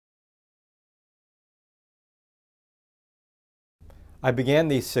I began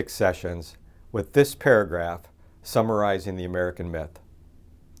these 6 sessions with this paragraph summarizing the American myth.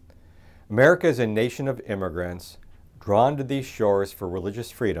 America is a nation of immigrants drawn to these shores for religious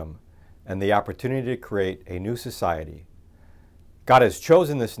freedom and the opportunity to create a new society. God has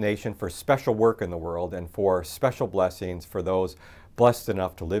chosen this nation for special work in the world and for special blessings for those blessed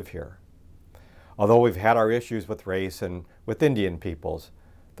enough to live here. Although we've had our issues with race and with Indian peoples,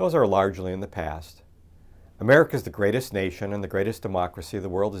 those are largely in the past. America is the greatest nation and the greatest democracy the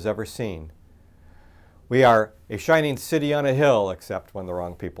world has ever seen. We are a shining city on a hill, except when the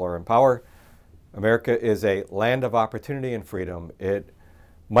wrong people are in power. America is a land of opportunity and freedom. It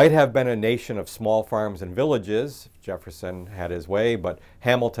might have been a nation of small farms and villages. Jefferson had his way, but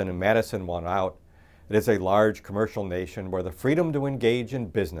Hamilton and Madison won out. It is a large commercial nation where the freedom to engage in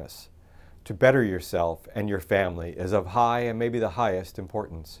business, to better yourself and your family, is of high and maybe the highest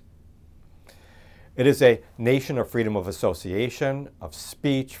importance. It is a nation of freedom of association, of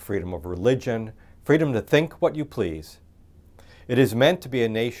speech, freedom of religion, freedom to think what you please. It is meant to be a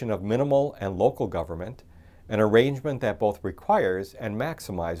nation of minimal and local government, an arrangement that both requires and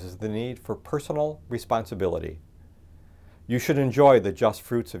maximizes the need for personal responsibility. You should enjoy the just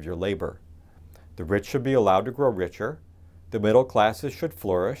fruits of your labor. The rich should be allowed to grow richer, the middle classes should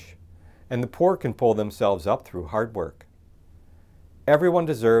flourish, and the poor can pull themselves up through hard work. Everyone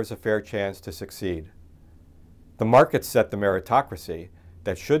deserves a fair chance to succeed. The markets set the meritocracy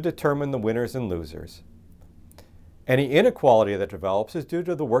that should determine the winners and losers. Any inequality that develops is due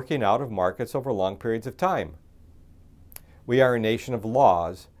to the working out of markets over long periods of time. We are a nation of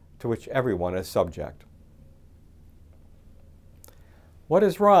laws to which everyone is subject. What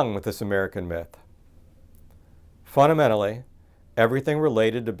is wrong with this American myth? Fundamentally, everything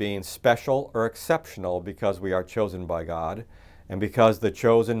related to being special or exceptional because we are chosen by God and because the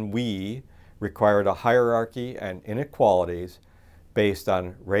chosen we required a hierarchy and inequalities based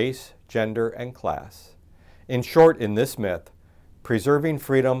on race, gender, and class. In short, in this myth, preserving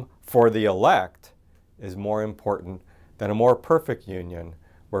freedom for the elect is more important than a more perfect union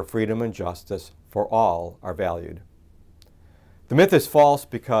where freedom and justice for all are valued. The myth is false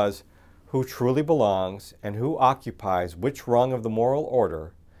because who truly belongs and who occupies which rung of the moral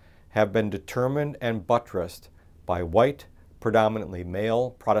order have been determined and buttressed by white, predominantly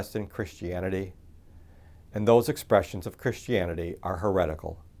male Protestant Christianity, and those expressions of Christianity are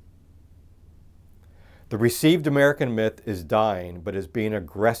heretical. The received American myth is dying, but is being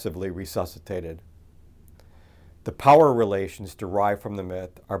aggressively resuscitated. The power relations derived from the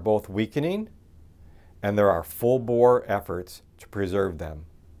myth are both weakening, and there are full-bore efforts to preserve them.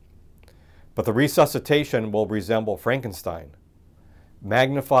 But the resuscitation will resemble Frankenstein,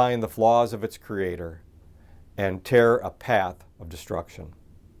 magnifying the flaws of its creator and tear a path of destruction.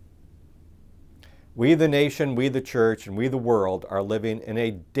 We the nation, we the church, and we the world are living in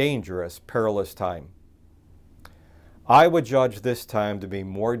a dangerous, perilous time. I would judge this time to be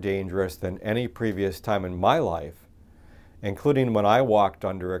more dangerous than any previous time in my life, including when I walked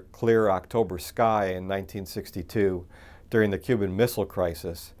under a clear October sky in 1962 during the Cuban Missile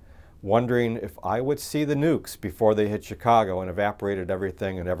Crisis, wondering if I would see the nukes before they hit Chicago and evaporated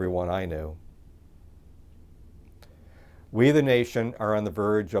everything and everyone I knew. We the nation are on the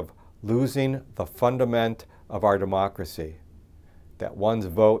verge of losing the fundament of our democracy, that one's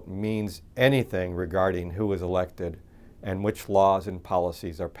vote means anything regarding who is elected and which laws and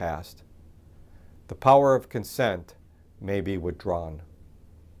policies are passed. The power of consent may be withdrawn.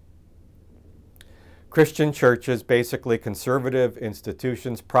 Christian churches, basically conservative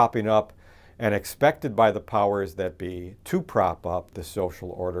institutions propping up and expected by the powers that be to prop up the social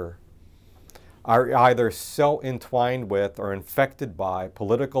order, are either so entwined with or infected by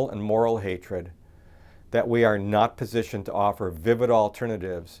political and moral hatred that we are not positioned to offer vivid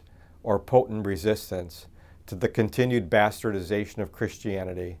alternatives or potent resistance to the continued bastardization of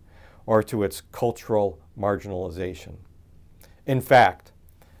Christianity or to its cultural marginalization. In fact,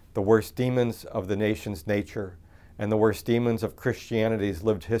 the worst demons of the nation's nature and the worst demons of Christianity's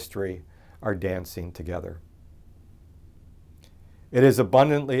lived history are dancing together. It is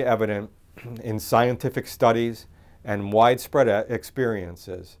abundantly evident in scientific studies and widespread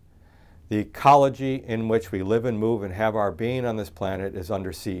experiences, the ecology in which we live and move and have our being on this planet is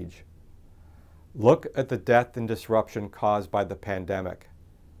under siege. Look at the death and disruption caused by the pandemic.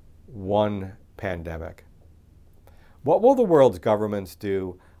 One pandemic. What will the world's governments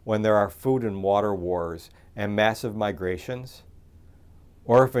do when there are food and water wars and massive migrations?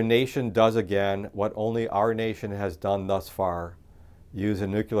 Or if a nation does again what only our nation has done thus far, use a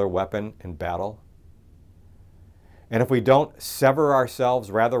nuclear weapon in battle? And if we don't sever ourselves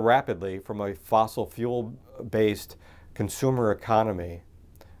rather rapidly from a fossil fuel-based consumer economy,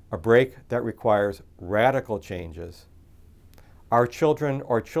 a break that requires radical changes, our children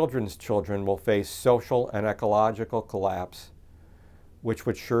or children's children will face social and ecological collapse, which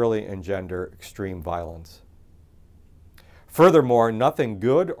would surely engender extreme violence. Furthermore, nothing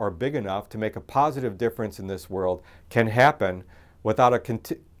good or big enough to make a positive difference in this world can happen without a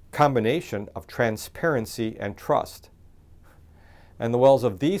combination of transparency and trust. And the wells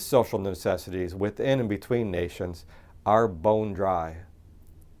of these social necessities within and between nations are bone dry.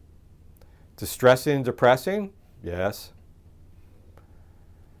 Distressing and depressing? Yes.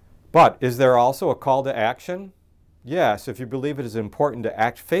 But is there also a call to action? Yes, if you believe it is important to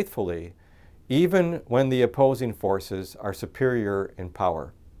act faithfully, even when the opposing forces are superior in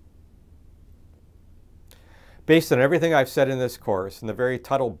power. Based on everything I've said in this course and the very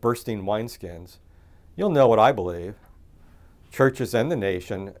title Bursting Wineskins, you'll know what I believe. Churches and the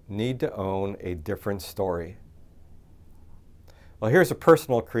nation need to own a different story. Well, here's a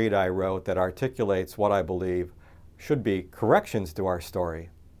personal creed I wrote that articulates what I believe should be corrections to our story.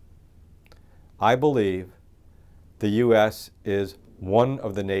 I believe the U.S. is one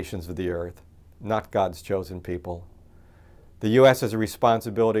of the nations of the earth, not God's chosen people. The U.S. has a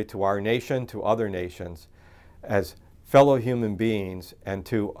responsibility to our nation, to other nations, as fellow human beings, and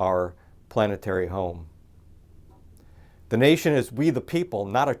to our planetary home. The nation is we the people,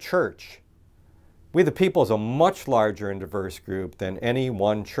 not a church. We the people is a much larger and diverse group than any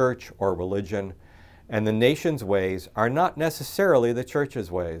one church or religion, and the nation's ways are not necessarily the church's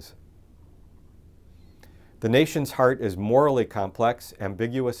ways. The nation's heart is morally complex,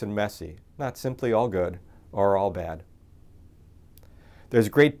 ambiguous, and messy, not simply all good or all bad. There's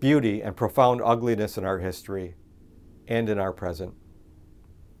great beauty and profound ugliness in our history and in our present.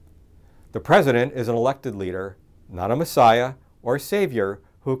 The president is an elected leader, not a Messiah or Savior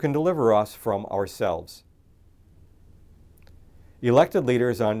who can deliver us from ourselves. Elected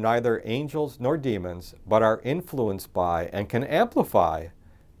leaders are neither angels nor demons, but are influenced by and can amplify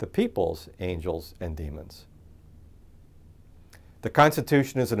the people's angels and demons. The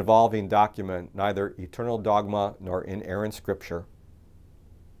Constitution is an evolving document, neither eternal dogma nor inerrant scripture.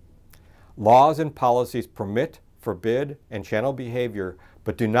 Laws and policies permit, forbid, and channel behavior,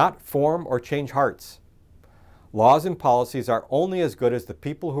 but do not form or change hearts. Laws and policies are only as good as the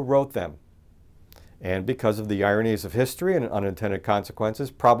people who wrote them, and because of the ironies of history and unintended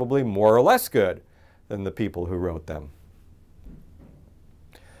consequences, probably more or less good than the people who wrote them.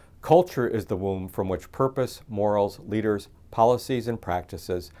 Culture is the womb from which purpose, morals, leaders, policies, and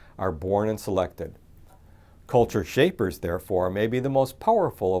practices are born and selected. Culture shapers, therefore, may be the most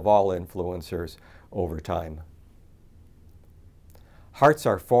powerful of all influencers over time. Hearts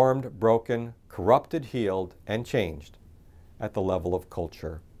are formed, broken, corrupted, healed, and changed at the level of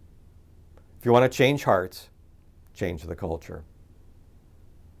culture. If you want to change hearts, change the culture.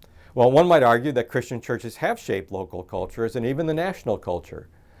 Well, one might argue that Christian churches have shaped local cultures and even the national culture.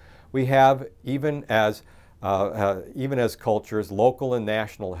 We have, even as cultures, local and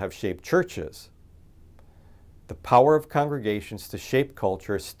national, have shaped churches. The power of congregations to shape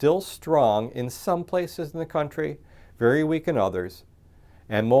culture is still strong in some places in the country, very weak in others,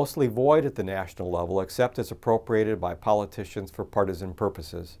 and mostly void at the national level, except as appropriated by politicians for partisan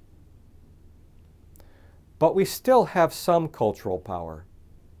purposes. But we still have some cultural power.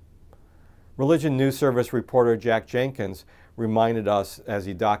 Religion News Service reporter Jack Jenkins reminded us, as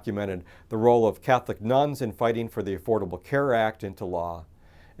he documented the role of Catholic nuns in fighting for the Affordable Care Act into law,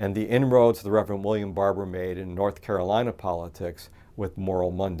 and the inroads the Reverend William Barber made in North Carolina politics with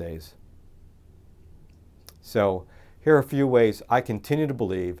Moral Mondays. So, here are a few ways I continue to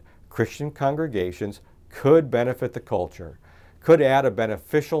believe Christian congregations could benefit the culture, could add a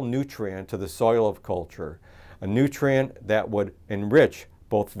beneficial nutrient to the soil of culture, a nutrient that would enrich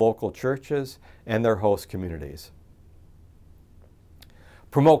both local churches and their host communities.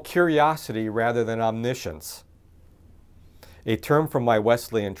 Promote curiosity rather than omniscience. A term from my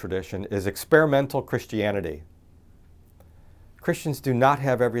Wesleyan tradition is experimental Christianity. Christians do not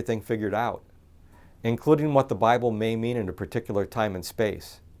have everything figured out, including what the Bible may mean in a particular time and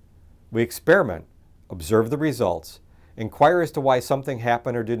space. We experiment, observe the results, inquire as to why something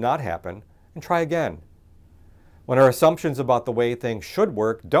happened or did not happen, and try again. When our assumptions about the way things should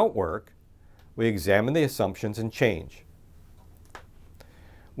work don't work, we examine the assumptions and change.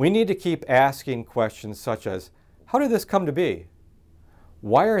 We need to keep asking questions such as, how did this come to be?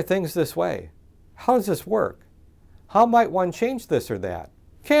 Why are things this way? How does this work? How might one change this or that?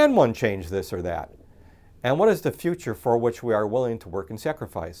 Can one change this or that? And what is the future for which we are willing to work and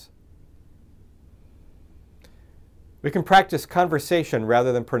sacrifice? We can practice conversation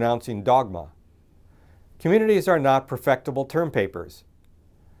rather than pronouncing dogma. Communities are not perfectible term papers.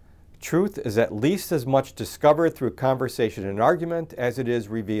 Truth is at least as much discovered through conversation and argument as it is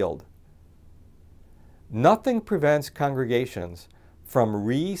revealed. Nothing prevents congregations from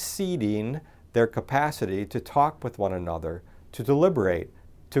reseeding their capacity to talk with one another, to deliberate,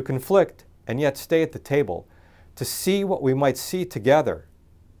 to conflict, and yet stay at the table, to see what we might see together.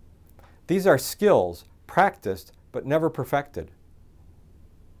 These are skills practiced but never perfected.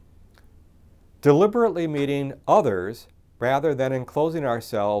 Deliberately meeting others rather than enclosing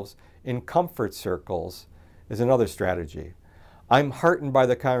ourselves in comfort circles is another strategy. I'm heartened by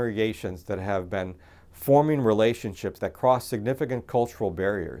the congregations that have been forming relationships that cross significant cultural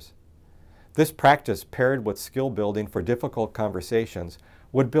barriers. This practice, paired with skill building for difficult conversations,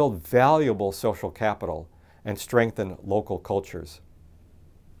 would build valuable social capital and strengthen local cultures.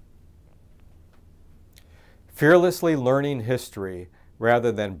 Fearlessly learning history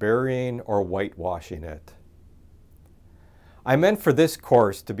rather than burying or whitewashing it. I meant for this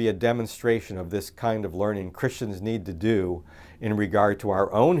course to be a demonstration of this kind of learning Christians need to do in regard to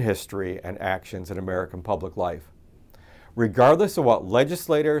our own history and actions in American public life. Regardless of what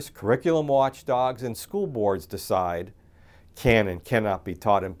legislators, curriculum watchdogs, and school boards decide can and cannot be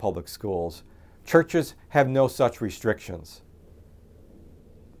taught in public schools, churches have no such restrictions.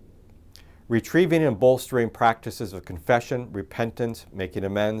 Retrieving and bolstering practices of confession, repentance, making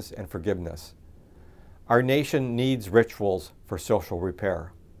amends, and forgiveness. Our nation needs rituals for social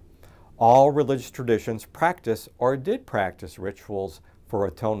repair. All religious traditions practice or did practice rituals for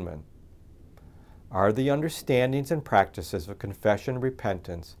atonement. Are the understandings and practices of confession,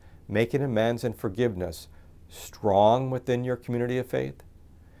 repentance, making amends, and forgiveness strong within your community of faith?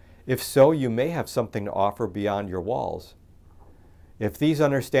 If so, you may have something to offer beyond your walls. If these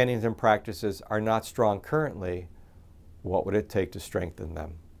understandings and practices are not strong currently, what would it take to strengthen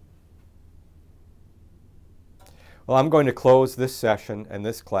them? Well, I'm going to close this session and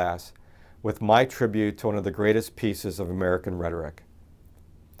this class with my tribute to one of the greatest pieces of American rhetoric.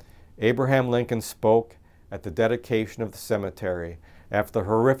 Abraham Lincoln spoke at the dedication of the cemetery after the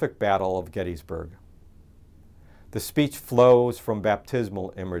horrific Battle of Gettysburg. The speech flows from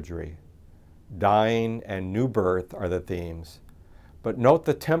baptismal imagery. Dying and new birth are the themes. But note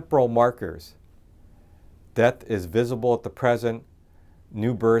the temporal markers. Death is visible at the present.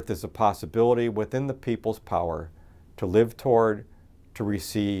 New birth is a possibility within the people's power to live toward, to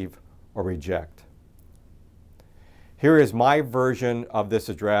receive, or reject. Here is my version of this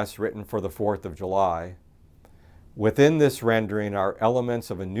address written for the 4th of July. Within this rendering are elements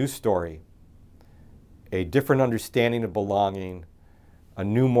of a new story, a different understanding of belonging, a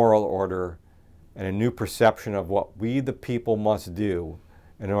new moral order, and a new perception of what we the people must do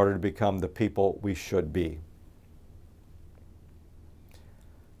in order to become the people we should be.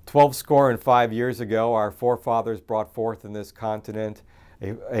 25 years ago, our forefathers brought forth in this continent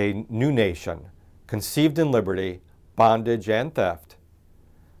a new nation, conceived in liberty, bondage, and theft,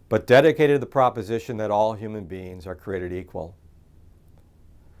 but dedicated to the proposition that all human beings are created equal.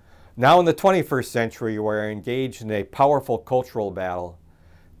 Now in the 21st century, we are engaged in a powerful cultural battle,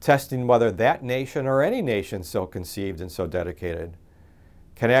 testing whether that nation or any nation so conceived and so dedicated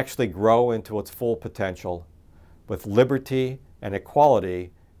can actually grow into its full potential with liberty and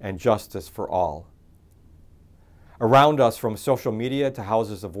equality and justice for all. Around us, from social media to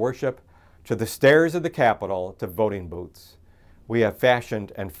houses of worship, to the stairs of the Capitol to voting booths, we have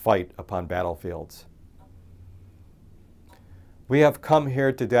fashioned and fight upon battlefields. We have come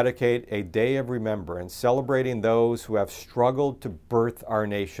here to dedicate a day of remembrance, celebrating those who have struggled to birth our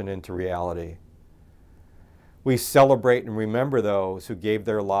nation into reality. We celebrate and remember those who gave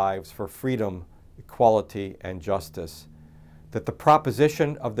their lives for freedom, equality, and justice, that the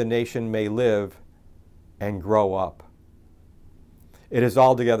proposition of the nation may live and grow up. It is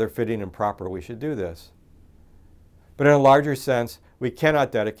altogether fitting and proper we should do this. But in a larger sense, we cannot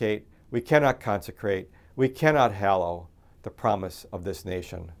dedicate, we cannot consecrate, we cannot hallow the promise of this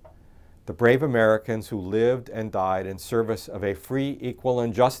nation. The brave Americans who lived and died in service of a free, equal,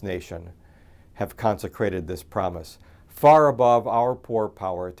 and just nation have consecrated this promise, far above our poor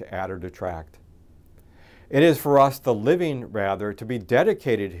power to add or detract. It is for us, the living, rather, to be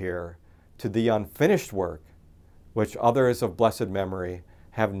dedicated here to the unfinished work which others of blessed memory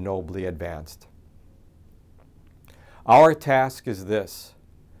have nobly advanced. Our task is this,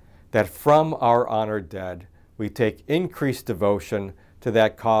 that from our honored dead we take increased devotion to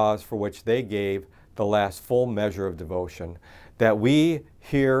that cause for which they gave the last full measure of devotion, that we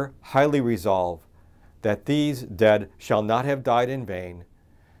here highly resolve that these dead shall not have died in vain,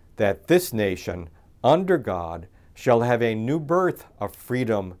 that this nation, under God, shall have a new birth of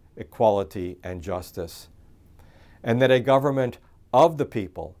freedom, equality, and justice, and that a government of the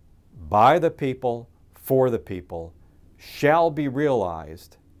people, by the people, for the people, shall be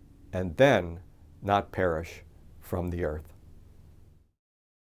realized, and then not perish from the earth.